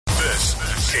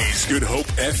is Good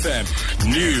Hope FM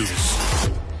News.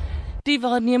 Die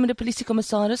waarnemende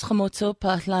polisiekommissaris Khomotso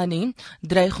Phahlane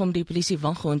dreig om die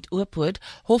polisiewaghond Opod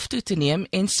hof toe te neem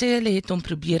en sê hulle het hom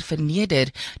probeer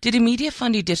verneder deur die media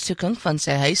van die deursoeking van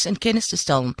sy huis in kennis te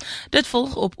stel. Dit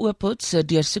volg op Opod se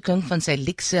deursoeking van sy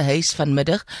luukse huis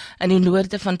vanmiddag in die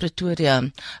noorde van Pretoria.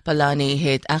 Phahlane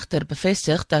het egter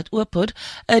bevestig dat Opod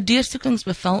 'n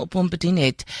deursoekingsbevel op hom bedien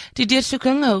het. Die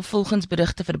deursoeking hou volgens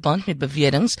berigte verband met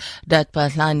beweringe dat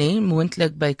Phahlane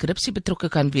moontlik by korrupsie betrokke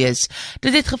kan wees.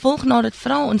 Dit het gevolg nadat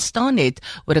vrae ontstaan het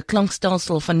oor 'n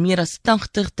klankstelsel van meer as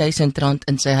R80.000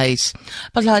 in sy huis.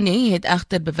 Phahlane het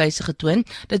egter bewyse getoon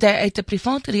dat hy uit 'n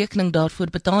private rekening daarvoor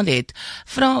betaal het.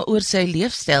 Vrae oor sy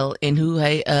leefstyl en hoe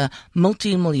hy 'n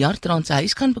multi-miljard-rand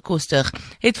huis kan bekostig,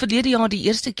 het verlede jaar die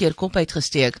eerste keer kop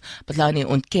uitgesteek. Phahlane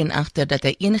ontken egter dat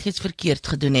hy enigiets verkeerd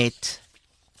gedoen het.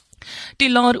 Die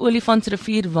Laer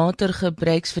Olifantsrivier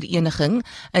Watergebruiksvereniging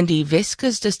in die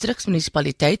Weskus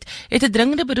Distriksmunisipaliteit het 'n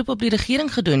dringende beroep op die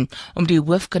regering gedoen om die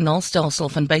hoofkanaalstelsel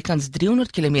van bykans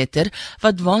 300 km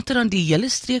wat water aan die hele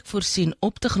streek voorsien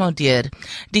op te gradeer.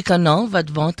 Die kanaal wat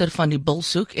water van die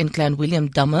Bulshoek en Klein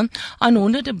Willem damme aan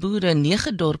honderde boere,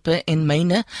 9 dorpe en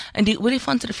myne in die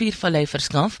Olifantsriviervallei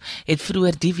verskaf, het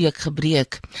vroeër die week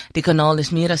gebreek. Die kanaal is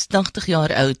meer as 80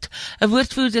 jaar oud. 'n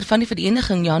Woordvoerder van die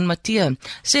vereniging, Jan Matthee,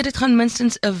 sê dit gaan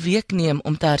minstens 'n week neem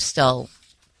om te herstel.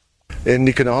 En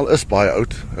die kanaal is baie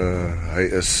oud. Hy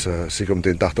is seker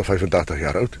omtrent 85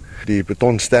 jaar oud. Die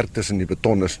betonsterktes in die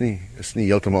beton is nie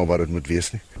heeltemal wat dit moet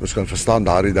wees nie. Ons kan verstaan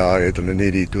daardie dae het hulle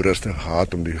nie die toerusting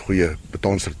gehad om die goeie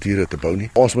betonstrukture te bou nie.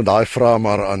 Ons moet daai vra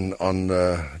maar aan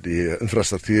die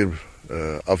infrastruktuur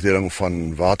afdeling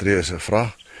van waterreëse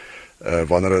vra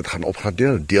wanneer dit gaan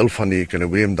opgradeer. Deel van die Klein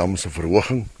Willem dam se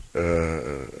verhoging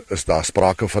is daar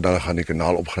sprake van hulle gaan die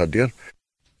kanaal opgradeer.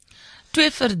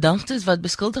 2 verdagtes wat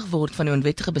beskuldig word van die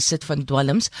onwettige besit van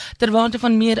dwelms ter waarde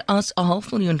van meer as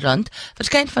R500.000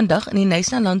 verskyn vandag in die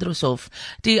Nyasa Landdroshof.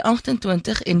 Die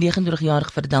 28 en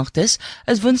 29-jarige verdagtes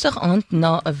is Woensdag aand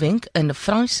na 'n wenk in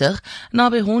Vryburg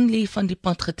naby Honley van die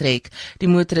pad getrek. Die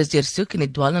motor is deursoek en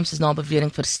die dwelms is na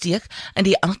bewering versteek in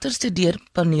die agterste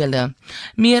deurpanele.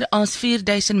 Meer as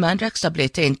 4.000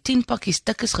 Mandrax-tablette en 10 pakkies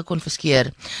tik is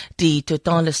gekonfiskeer. Die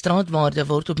totale straatwaarde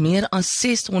word op meer as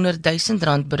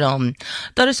R600.000 beraam.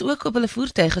 Daar is ook op hulle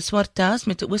voertuie swart tas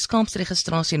met 'n Oos-Kaapse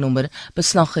registrasienommer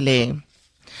beslag gelê.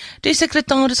 Die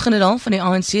sekretaris-generaal van die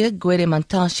ANC, Gwede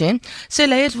Mantashe, sê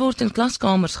leiers word in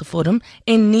klaskamers gevorm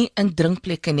en nie in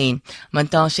drinkplekke nie.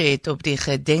 Mantashe het op die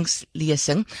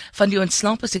gedenkslesing van die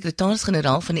ontslape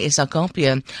sekretaris-generaal van die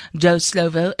SAKP, Joe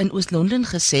Slovo, in Oos-London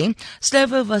gesê,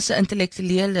 Slovo was 'n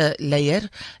intellektuele leier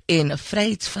en 'n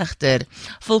vryheidsvegter.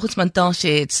 Volgens Mantashe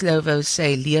het Slovo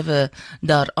sy lewe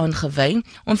daaraan gewy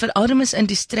om vir armes in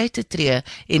die stryd te tree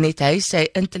en het hy sy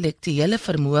intellektuele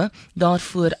vermoë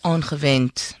daarvoor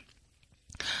aangewend.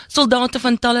 Soldate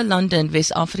van talle lande in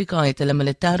Wes-Afrika het hulle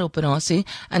militêre operasie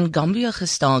in Gambia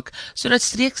gestaak, sodat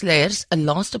streeksleiers 'n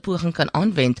laaste poging kan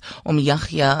aanwend om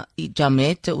Yahya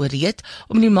Jammeh te oorreed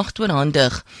om die mag te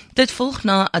oorhandig. Dit volg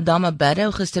na Adama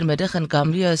Barrow gistermiddag in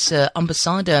Gambia se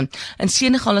ambassade in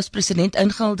Senegal as president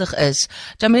ingehuldig is.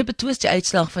 Jammeh betwis die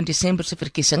uitslag van Desember se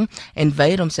verkiesing en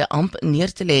weier om sy amp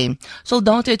neer te lê.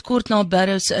 Soldate het kort na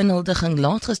Barrow se inhuldiging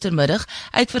laat gistermiddag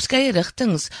uit verskeie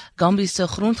rigtings Gambia se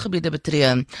grondgebiede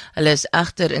betree. Hulle is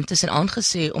egter intussen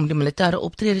aangesê om die militêre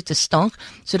optrede te staak,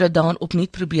 sodat daar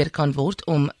opnuut probeer kan word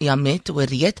om Jammeh te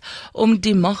oorreed om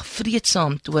die mag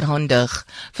vreedsaam te oorhandig.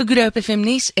 Vir Good Hope FM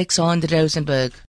nuus, ek is Rosenburg.